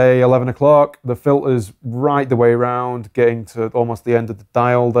 let's say 11 o'clock, the filter's right the way around, getting to almost the end of the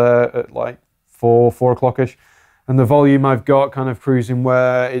dial there at like 4 o'clock-ish. And the volume I've got kind of cruising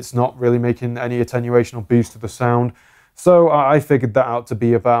where it's not really making any attenuation or boost to the sound. So I figured that out to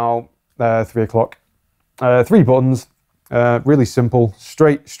be about 3 o'clock. 3 buttons, really simple,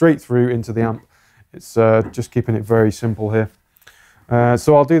 straight through into the amp. It's just keeping it very simple here.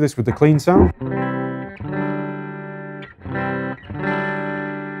 So I'll do this with the clean sound.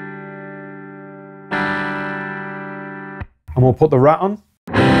 And we'll put the rat on.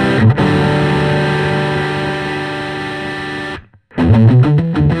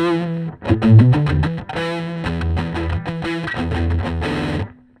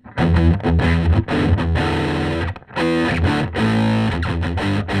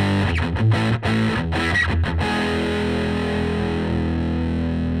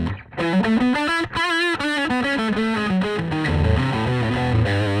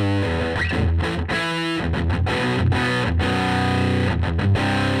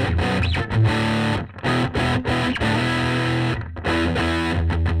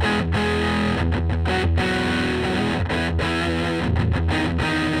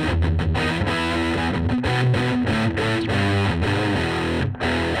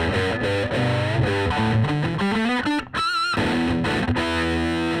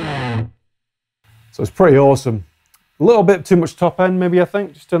 So it's pretty awesome. A little bit too much top end maybe, I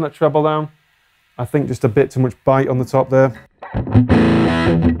think. Just turn that treble down. I think just a bit too much bite on the top there.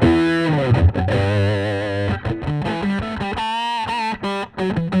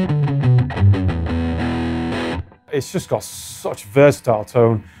 It's just got such versatile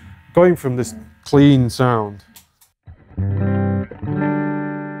tone. Going from this clean sound.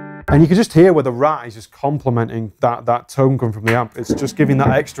 And you can just hear where the rat is just complementing that tone coming from the amp. It's just giving that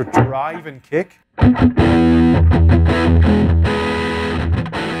extra drive and kick.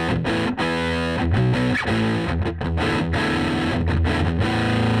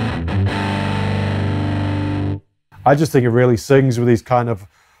 I just think it really sings with these kind of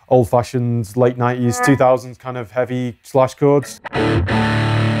old-fashioned late 90s, 2000s kind of heavy slash chords.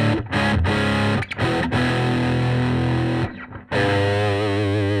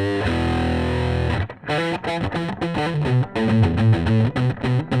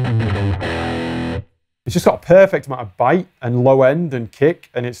 It's just got a perfect amount of bite and low end and kick,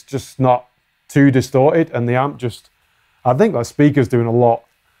 and it's just not too distorted, and the amp just, I think that speaker's doing a lot,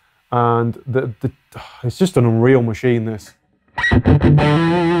 and it's just an unreal machine, this.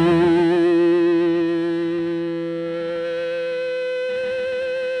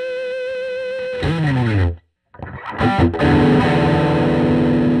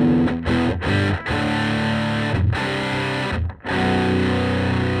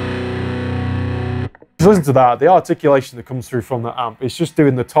 Listen to that, the articulation that comes through from that amp, it's just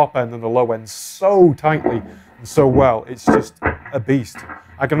doing the top end and the low end so tightly and so well, it's just a beast.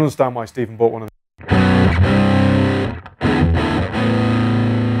 I can understand why Steven bought one of them.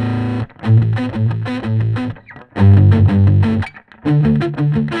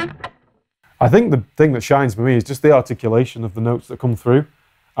 I think the thing that shines for me is just the articulation of the notes that come through.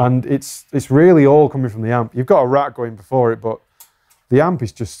 And it's really all coming from the amp. You've got a rack going before it, but the amp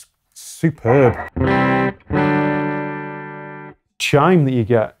is just superb. Chime that you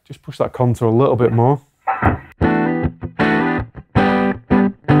get, just push that contour a little bit more.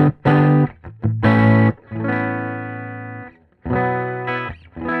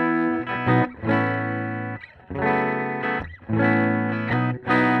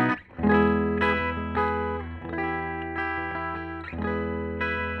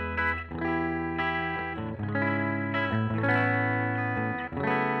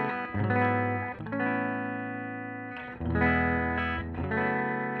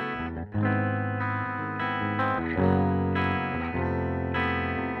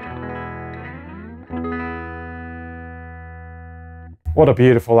 What a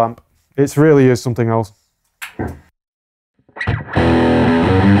beautiful amp. It really is something else.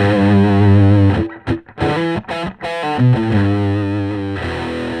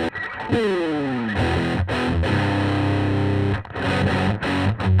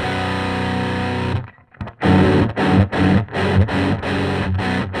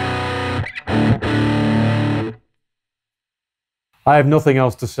 I have nothing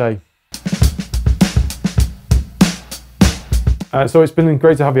else to say. So it's been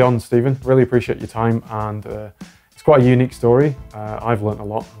great to have you on, Steven. Really appreciate your time, and it's quite a unique story. I've learnt a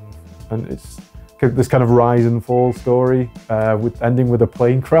lot, and it's this kind of rise and fall story with ending with a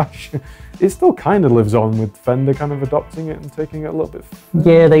plane crash. It still kind of lives on with Fender kind of adopting it and taking it a little bit.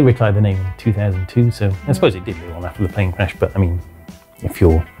 Yeah, they retired the name in 2002, so I suppose it did live on after the plane crash. But I mean, if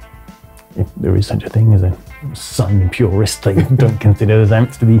there is such a thing as a Sunn purist, they don't consider those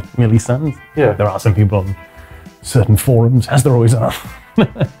amps to be merely Sunns. Yeah, there are some people on certain forums, as there always are,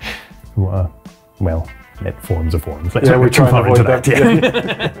 who are, well, forums are forums. Let's not go too far into that.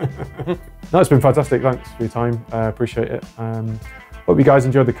 Yeah. No, it's been fantastic. Thanks for your time. Appreciate it. Hope you guys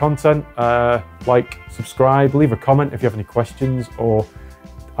enjoyed the content. Like, subscribe, leave a comment if you have any questions, or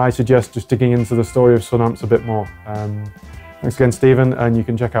I suggest just digging into the story of Sunn Amps a bit more. Thanks again, Steven, and you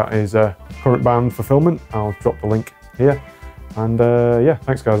can check out his current band Fulfillment. I'll drop the link here. And yeah,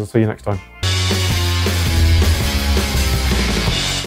 thanks guys. I'll see you next time.